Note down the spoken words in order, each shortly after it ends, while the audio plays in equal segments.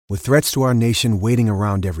With threats to our nation waiting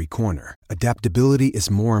around every corner, adaptability is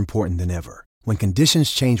more important than ever. When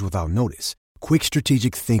conditions change without notice, quick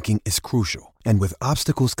strategic thinking is crucial. And with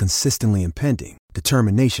obstacles consistently impending,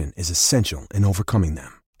 determination is essential in overcoming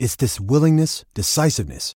them. It's this willingness,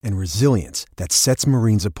 decisiveness, and resilience that sets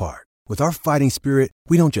Marines apart. With our fighting spirit,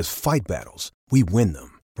 we don't just fight battles, we win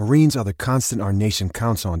them. Marines are the constant our nation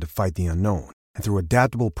counts on to fight the unknown. And through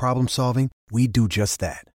adaptable problem solving, we do just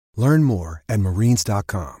that. Learn more at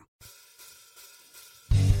marines.com.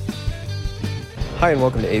 Hi, and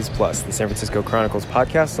welcome to A's Plus, the San Francisco Chronicles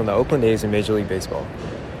podcast on the Oakland A's and Major League Baseball.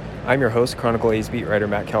 I'm your host, Chronicle A's beat writer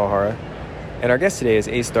Matt Kawahara, and our guest today is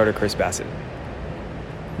A's starter Chris Bassitt.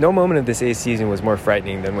 No moment of this A's season was more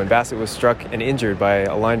frightening than when Bassitt was struck and injured by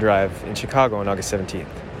a line drive in Chicago on August 17th.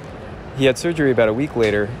 He had surgery about a week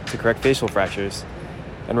later to correct facial fractures,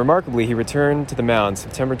 and remarkably, he returned to the mound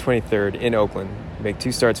September 23rd in Oakland to make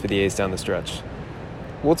 2 starts for the A's down the stretch.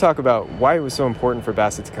 We'll talk about why it was so important for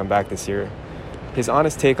Bassitt to come back this year, his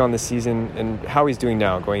honest take on the season, and how he's doing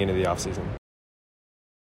now going into the offseason.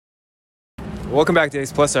 Welcome back to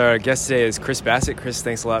A's Plus. Our guest today is Chris Bassitt. Chris,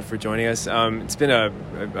 thanks a lot for joining us. It's been an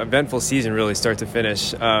eventful season, really, start to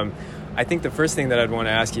finish. I think the first thing that I'd want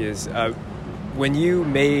to ask you is, when you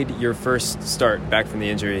made your first start back from the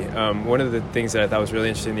injury, one of the things that I thought was really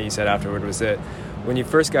interesting that you said afterward was that when you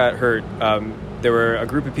first got hurt, there were a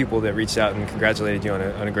group of people that reached out and congratulated you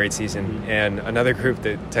on a great season, and another group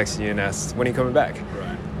that texted you and asked, when are you coming back?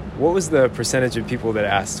 Right. What was the percentage of people that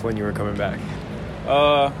asked when you were coming back?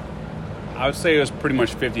 I would say it was pretty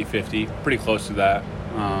much 50-50, pretty close to that.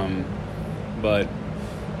 But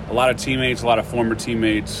a lot of teammates, a lot of former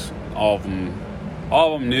teammates, all of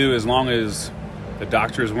them knew as long as the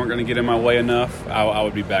doctors weren't going to get in my way enough, I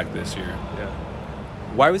would be back this year. Yeah.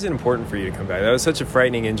 Why was it important for you to come back? That was such a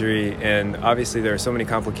frightening injury, and obviously there are so many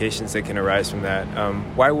complications that can arise from that.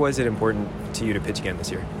 Why was it important to you to pitch again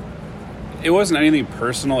this year? It wasn't anything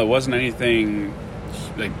personal. It wasn't anything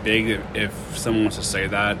like big, if someone wants to say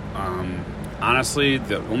that. Honestly,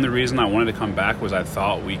 the only reason I wanted to come back was I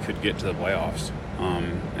thought we could get to the playoffs,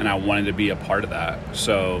 and I wanted to be a part of that.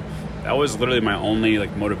 So that was literally my only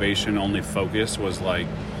motivation, only focus was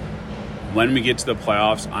when we get to the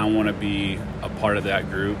playoffs, I want to be a part of that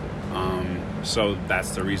group. So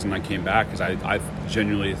that's the reason I came back, because I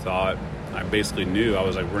genuinely thought, I basically knew, I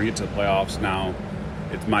was like, we're going to get to the playoffs now.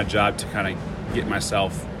 It's my job to kind of get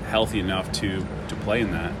myself healthy enough to play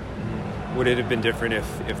in that. Would it have been different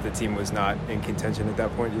if the team was not in contention at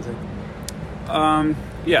that point, do you think?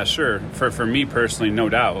 Yeah, sure. For me personally, no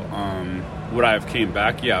doubt. Would I have came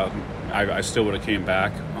back? Yeah, I still would have came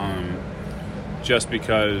back. Just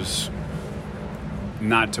because,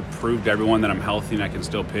 not to prove to everyone that I'm healthy and I can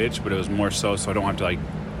still pitch, but it was more so I don't have to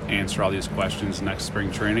answer all these questions next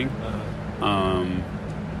spring training.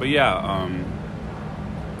 But yeah,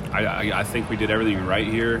 I think we did everything right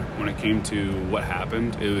here when it came to what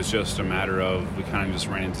happened. It was just a matter of we kind of just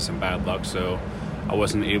ran into some bad luck, so I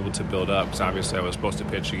wasn't able to build up, because obviously I was supposed to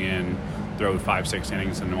pitch again, throw 5-6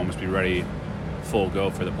 innings, and almost be ready full go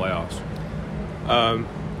for the playoffs.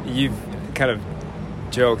 You've kind of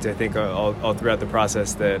joked, I think, all throughout the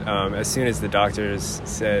process that as soon as the doctors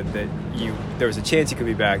said that there was a chance you could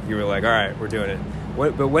be back, you were like, all right, we're doing it.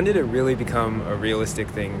 But when did it really become a realistic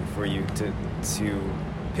thing for you to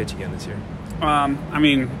pitch again this year? I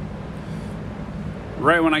mean,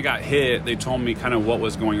 right when I got hit, they told me kind of what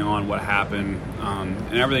was going on, what happened,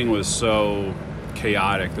 and everything was so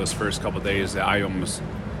chaotic those first couple of days that I almost,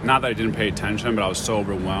 not that I didn't pay attention, but I was so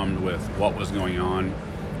overwhelmed with what was going on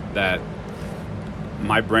that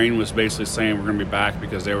my brain was basically saying we're going to be back,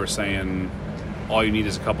 because they were saying all you need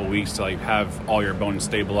is a couple of weeks to have all your bones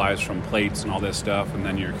stabilized from plates and all this stuff, and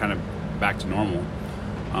then you're kind of back to normal.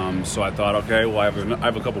 So I thought, okay, well, I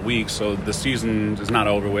have a couple weeks, so the season is not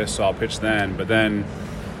over with, so I'll pitch then. But then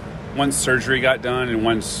once surgery got done and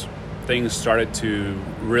once things started to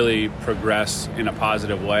really progress in a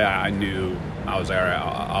positive way, I knew, I was like, all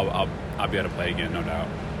right, I'll be able to play again, no doubt.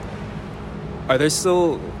 Are there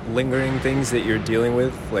still lingering things that you're dealing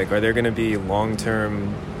with? Are there going to be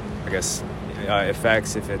long-term,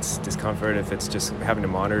 effects, if it's discomfort, if it's just having to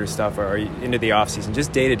monitor stuff, or are you into the off-season,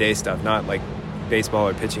 just day-to-day stuff, not baseball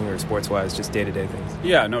or pitching or sports-wise, just day-to-day things?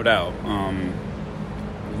 Yeah, no doubt.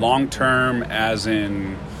 Long-term, as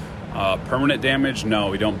in permanent damage,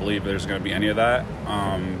 no, we don't believe there's going to be any of that.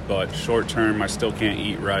 But short-term, I still can't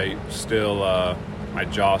eat right. Still, my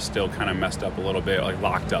jaw's still kind of messed up a little bit,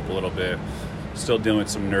 locked up a little bit. Still dealing with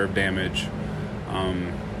some nerve damage.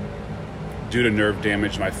 Due to nerve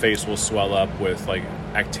damage, my face will swell up with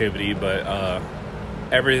activity, but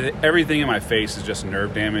everything in my face is just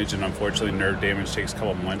nerve damage, and unfortunately nerve damage takes a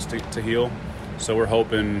couple months to heal. So we're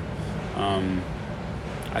hoping,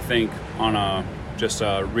 I think on a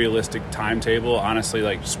realistic timetable, honestly,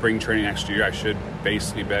 like spring training next year, I should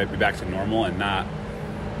basically be back to normal and not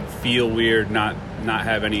feel weird, not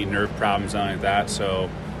have any nerve problems, nothing like that. So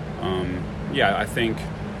I think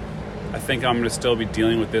I'm going to still be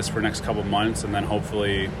dealing with this for the next couple months, and then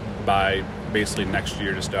hopefully by basically next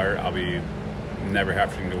year to start, I'll be never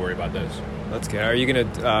having to worry about this. That's good. Are you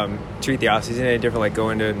going to treat the offseason any different, like go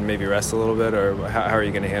into and maybe rest a little bit, or how are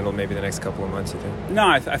you going to handle maybe the next couple of months, you think? No,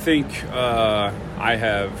 I think I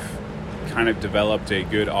have kind of developed a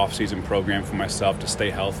good off-season program for myself to stay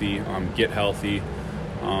healthy, get healthy,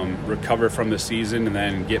 recover from the season, and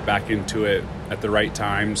then get back into it at the right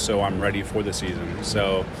time so I'm ready for the season.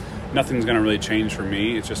 So nothing's going to really change for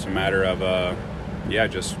me. It's just a matter of,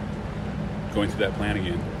 just going through that plan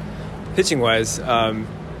again. Pitching-wise,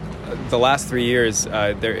 the last 3 years,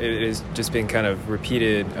 it has just been kind of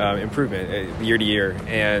repeated improvement year to year.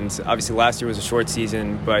 And obviously last year was a short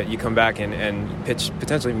season, but you come back and pitch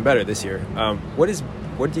potentially even better this year.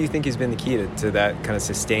 What do you think has been the key to that kind of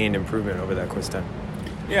sustained improvement over that course of time?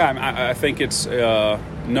 Yeah, I think it's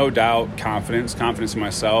no doubt confidence in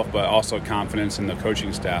myself, but also confidence in the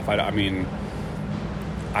coaching staff. I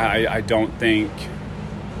don't think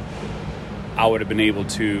I would have been able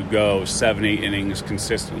to go 7-8 innings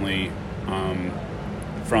consistently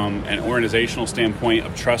from an organizational standpoint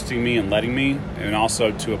of trusting me and letting me, and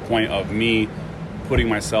also to a point of me putting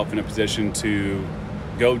myself in a position to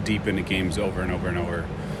go deep into games over and over and over.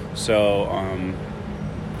 So,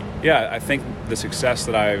 I think the success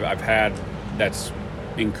that I've had that's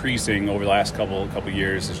increasing over the last couple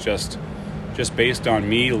years is just based on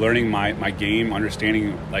me learning my game,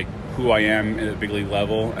 understanding like who I am at the big league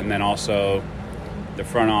level, and then also the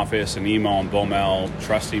front office and Emo and Bomel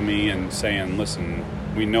trusting me and saying, listen,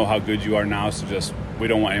 we know how good you are now, so we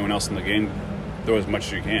don't want anyone else in the game. Throw as much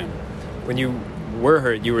as you can. When you were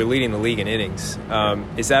hurt, you were leading the league in innings.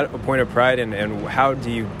 Is that a point of pride, and how do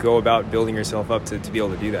you go about building yourself up to be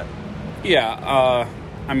able to do that? Yeah,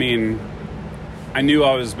 I knew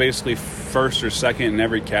I was basically first or second in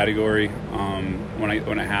every category when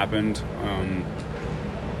it happened,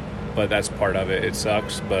 but that's part of it. It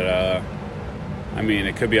sucks, but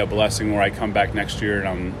it could be a blessing where I come back next year and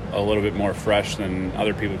I'm a little bit more fresh than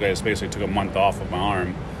other people guys basically took a month off of my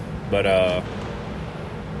arm. But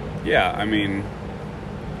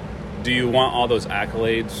do you want all those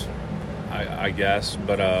accolades? I guess,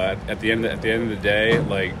 but at the end of the day,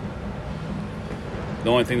 like, the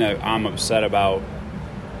only thing that I'm upset about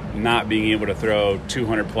not being able to throw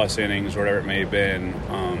 200 plus innings or whatever it may have been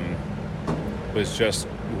was just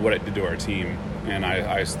what it did to our team. And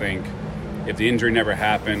I just think if the injury never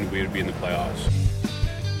happened, we would be in the playoffs.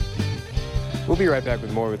 We'll be right back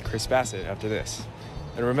with more with Chris Bassitt after this.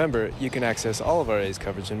 And remember, you can access all of our A's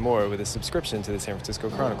coverage and more with a subscription to the San Francisco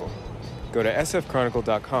Chronicle. Go to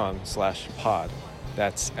sfchronicle.com/pod.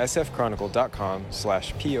 That's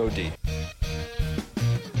sfchronicle.com/pod.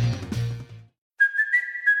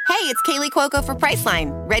 Hey, it's Kaylee Cuoco for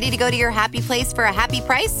Priceline. Ready to go to your happy place for a happy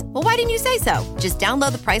price? Well, why didn't you say so? Just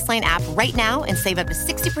download the Priceline app right now and save up to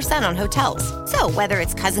 60% on hotels. So whether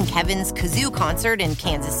it's Cousin Kevin's Kazoo Concert in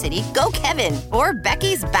Kansas City, go Kevin, or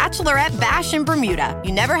Becky's Bachelorette Bash in Bermuda,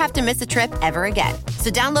 you never have to miss a trip ever again.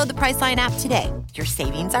 So download the Priceline app today. Your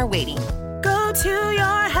savings are waiting. Go to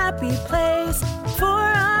your happy place for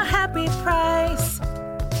a happy price.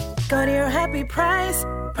 Go to your happy price,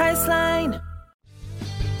 Priceline.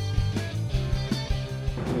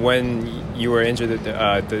 When you were injured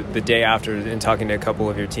the day after, in talking to a couple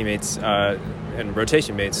of your teammates and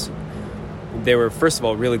rotation mates, they were, first of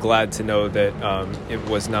all, really glad to know that it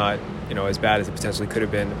was not, as bad as it potentially could have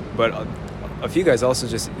been. But a few guys also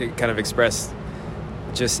just kind of expressed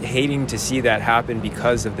just hating to see that happen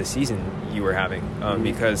because of the season you were having,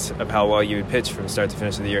 because of how well you would pitch from start to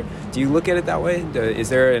finish of the year. Do you look at it that way? Is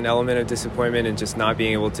there an element of disappointment in just not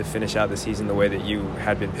being able to finish out the season the way that you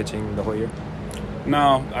had been pitching the whole year?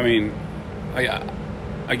 No, I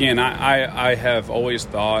have always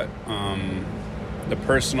thought the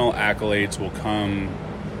personal accolades will come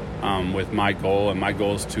with my goal, and my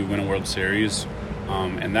goal is to win a World Series,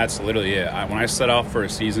 and that's literally it. When I set off for a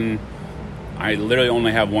season, I literally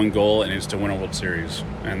only have one goal, and it's to win a World Series.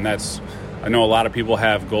 And I know a lot of people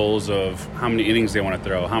have goals of how many innings they want to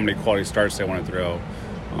throw, how many quality starts they want to throw,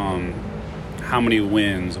 how many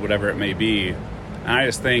wins, whatever it may be. And I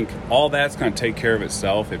just think all that's going to take care of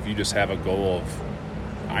itself if you just have a goal of,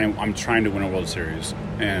 I'm trying to win a World Series.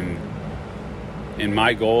 And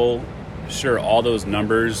my goal sure, all those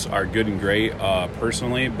numbers are good and great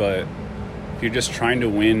personally, but if you're just trying to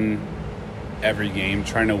win every game,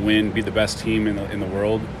 trying to win, be the best team in the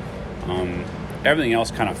world, everything else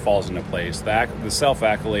kind of falls into place. The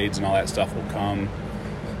self-accolades and all that stuff will come.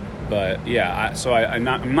 But, yeah,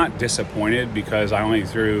 I'm not disappointed because I only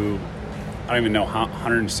threw, I don't even know,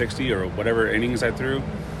 160 or whatever innings I threw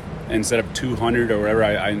instead of 200 or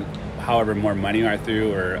whatever, however more money I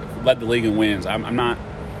threw or led the league in wins. I'm not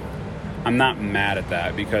mad at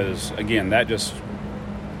that because, again, that just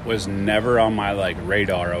was never on my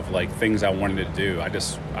radar of things I wanted to do.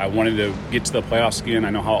 I wanted to get to the playoffs again. I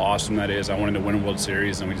know how awesome that is. I wanted to win a World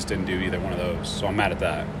Series, and we just didn't do either one of those. So I'm mad at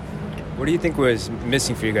that. What do you think was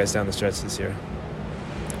missing for you guys down the stretch this year?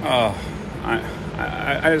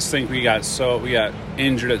 I just think we got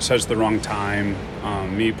injured at such the wrong time.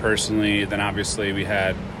 Me personally, then obviously we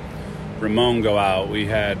had Ramon go out. We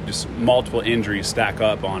had just multiple injuries stack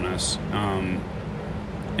up on us.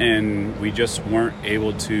 And we just weren't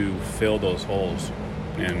able to fill those holes.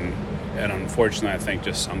 And unfortunately, I think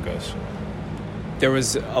just sunk us. There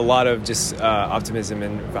was a lot of just optimism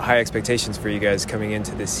and high expectations for you guys coming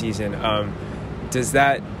into this season. I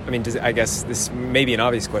guess this may be an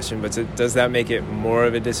obvious question, but does that make it more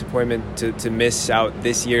of a disappointment to miss out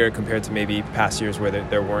this year compared to maybe past years where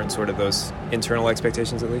there weren't sort of those internal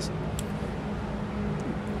expectations at least?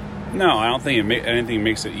 No, I don't think anything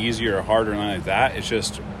makes it easier or harder or anything like that. It's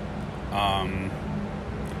just,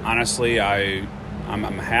 honestly, I'm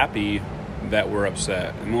happy that we're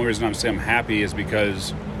upset. And the only reason I'm saying I'm happy is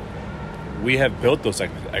because we have built those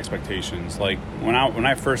expectations. Like, when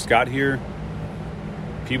I first got here,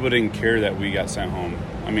 people didn't care that we got sent home.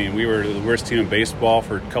 I mean, we were the worst team in baseball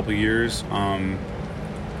for a couple of years.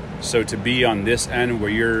 So to be on this end where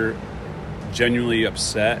you're genuinely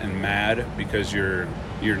upset and mad because you're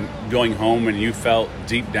going home and you felt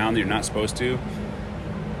deep down that you're not supposed to,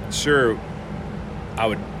 sure, I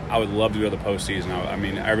would love to go to the postseason. I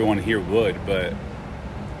mean, everyone here would, but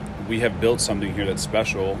we have built something here that's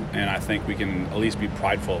special, and I think we can at least be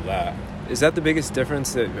prideful of that. Is that the biggest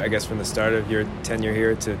difference, I guess, from the start of your tenure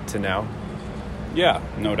here to now? Yeah,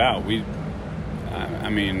 no doubt.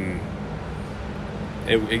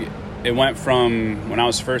 It went from, when I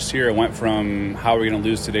was first here, it went from how we're going to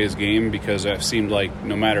lose today's game, because it seemed like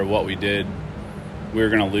no matter what we did, we were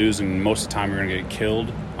going to lose, and most of the time we were going to get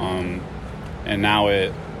killed. And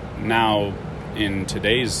now in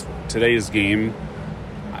today's game,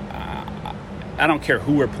 I don't care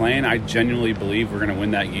who we're playing. I genuinely believe we're going to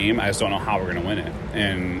win that game. I just don't know how we're going to win it.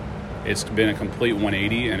 And it's been a complete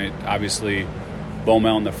 180, and it obviously,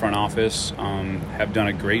 Bomel and the front office have done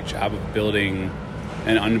a great job of building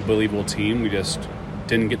an unbelievable team. We just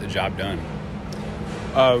didn't get the job done.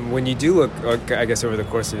 When you do look, I guess, over the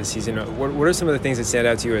course of the season, what are some of the things that stand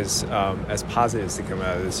out to you as positives to come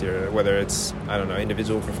out of this year? Whether it's, I don't know,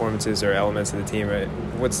 individual performances or elements of the team, right?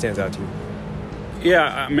 What stands out to you?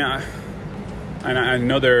 Yeah, I mean, I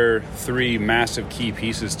know there are three massive key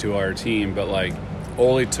pieces to our team, but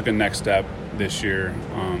Ole took a next step this year.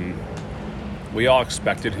 We all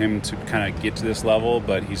expected him to kind of get to this level,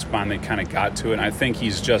 but he's finally kind of got to it. And I think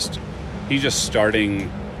he's just starting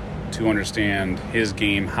to understand his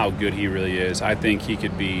game, how good he really is. I think he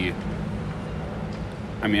could be.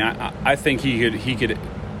 I mean, I think he could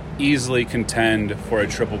easily contend for a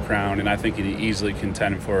Triple Crown, and I think he'd easily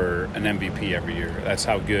contend for an MVP every year. That's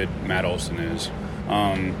how good Matt Olson is.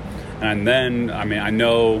 And then, I mean, I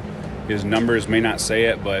know his numbers may not say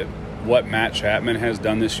it, but what Matt Chapman has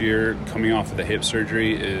done this year, coming off of the hip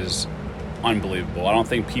surgery, is unbelievable. I don't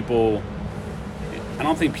think people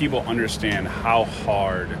understand how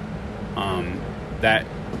hard that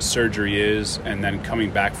surgery is, and then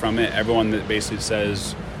coming back from it. Everyone that basically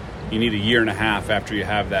says you need a year and a half after you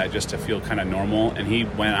have that just to feel kind of normal, and he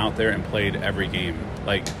went out there and played every game.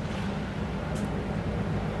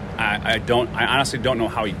 I honestly don't know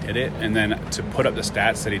how he did it, and then to put up the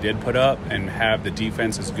stats that he did put up and have the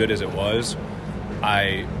defense as good as it was,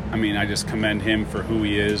 I just commend him for who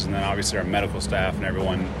he is, and then obviously our medical staff and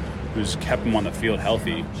everyone who's kept him on the field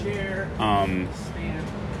healthy.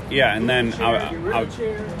 Yeah, and then I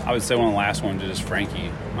would say one of the last ones is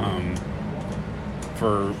Frankie.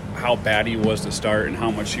 For how bad he was to start and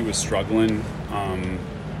how much he was struggling.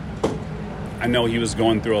 I know he was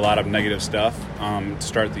going through a lot of negative stuff to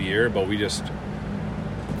start the year, but the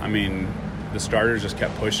starters just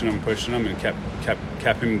kept pushing him, and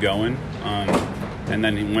kept him going. And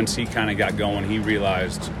then once he kind of got going, he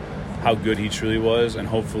realized how good he truly was, and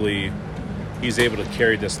hopefully he's able to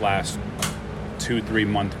carry this last 2-3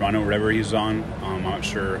 month run or whatever he's on. I'm not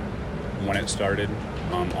sure when it started,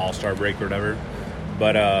 All-Star break or whatever.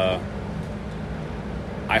 But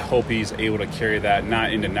I hope he's able to carry that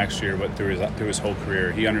not into next year, but through his whole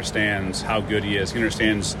career. He understands how good he is. He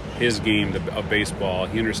understands his game of baseball.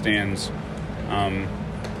 He understands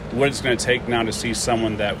what it's going to take now to see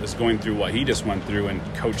someone that was going through what he just went through and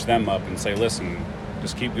coach them up and say, listen,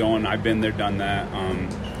 just keep going. I've been there, done that.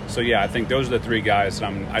 So yeah, I think those are the three guys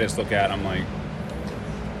that I just look at. I'm like,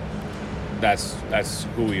 that's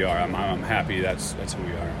who we are. I'm happy. That's who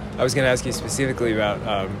we are. I was going to ask you specifically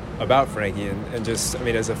about Frankie and just, I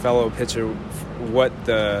mean, as a fellow pitcher, what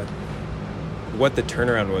the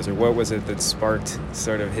turnaround was, or what was it that sparked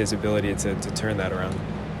sort of his ability to turn that around?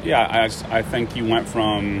 Yeah, I think he went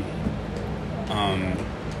from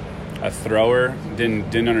a thrower,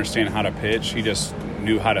 didn't understand how to pitch. He just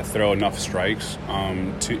knew how to throw enough strikes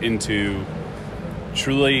into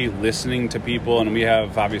truly listening to people. And we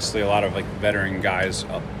have obviously a lot of like veteran guys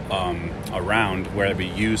around, where it be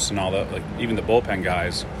use and all that, like even the bullpen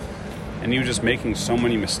guys. And he was just making so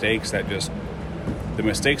many mistakes that just the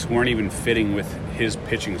mistakes weren't even fitting with his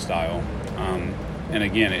pitching style. And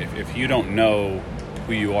again, if you don't know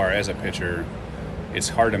who you are as a pitcher, it's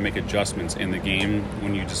hard to make adjustments in the game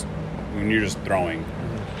when you're just throwing.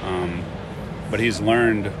 But he's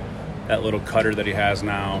learned that little cutter that he has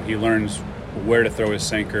now. He learns where to throw his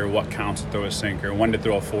sinker, what counts to throw his sinker, when to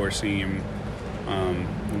throw a four seam,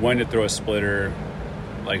 when to throw a splitter.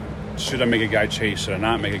 Like, should I make a guy chase? Should I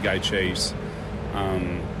not make a guy chase?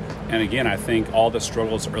 And again, I think all the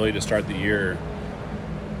struggles early to start the year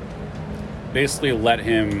basically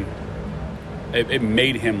it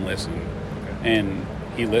made him listen. And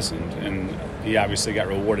he listened, and he obviously got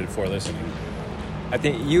rewarded for listening. I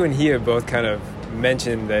think you and he have both kind of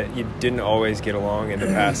mentioned that you didn't always get along in the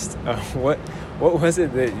past. What was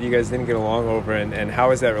it that you guys didn't get along over, and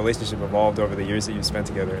how has that relationship evolved over the years that you've spent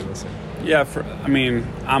together in this? Yeah,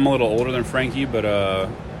 I'm a little older than Frankie, but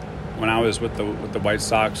when I was with the White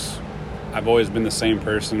Sox, I've always been the same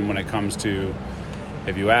person when it comes to,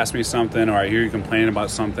 if you ask me something or I hear you complaining about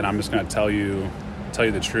something, I'm just going to tell you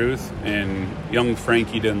the truth. And young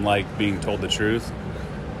Frankie didn't like being told the truth.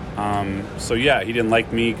 So yeah, he didn't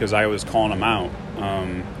like me because I was calling him out.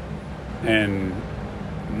 And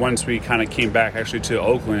once we kind of came back actually to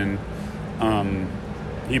Oakland,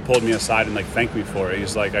 he pulled me aside and like thanked me for it.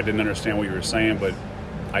 He's like, I didn't understand what you were saying, but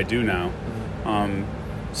I do now.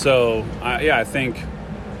 I think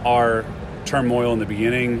our turmoil in the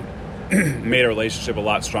beginning made our relationship a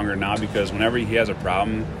lot stronger now, because whenever he has a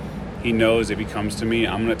problem, he knows if he comes to me,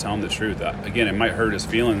 I'm going to tell him the truth. Again, it might hurt his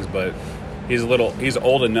feelings, but he's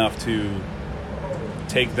old enough to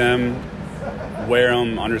take them, wear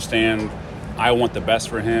them, understand I want the best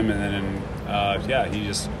for him, and then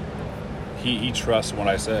he trusts what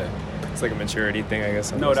I say. It's like a maturity thing, I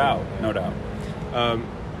guess. No doubt.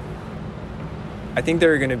 I think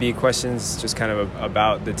there are going to be questions just kind of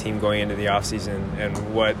about the team going into the offseason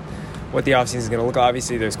and what the offseason is going to look like.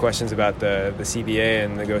 Obviously, there's questions about the CBA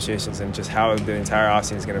and negotiations and just how the entire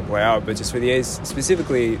offseason is going to play out. But just for the A's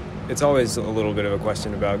specifically, it's always a little bit of a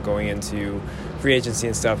question about going into free agency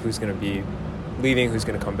and stuff, who's going to be leaving, who's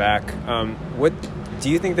going to come back. What do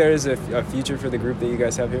you think there is a future for the group that you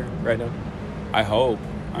guys have here right now? I hope.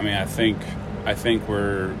 I mean, I think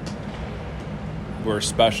we're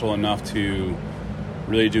special enough to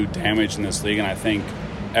really do damage in this league, and I think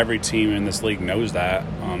every team in this league knows that.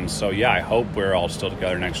 I hope we're all still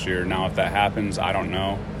together next year. Now, if that happens, I don't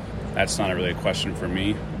know. That's not really a question for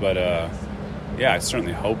me. But, I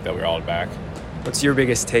certainly hope that we're all back. What's your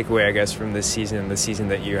biggest takeaway, I guess, from this season, the season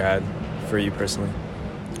that you had for you personally?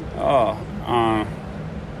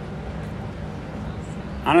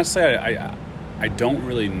 Honestly, I don't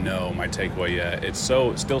really know my takeaway yet. It's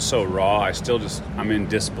still so raw. I'm in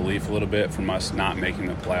disbelief a little bit from us not making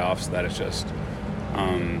the playoffs. That it's just,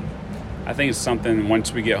 I think it's something,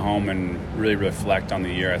 once we get home and really reflect on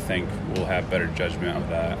the year, I think we'll have better judgment of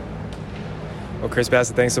that. Well, Chris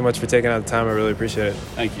Bassitt, thanks so much for taking out the time. I really appreciate it.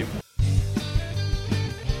 Thank you.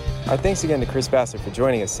 Our thanks again to Chris Bassitt for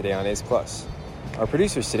joining us today on A's Plus. Our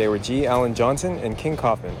producers today were G. Allen Johnson and King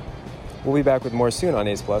Kaufman. We'll be back with more soon on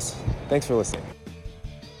A's Plus. Thanks for listening.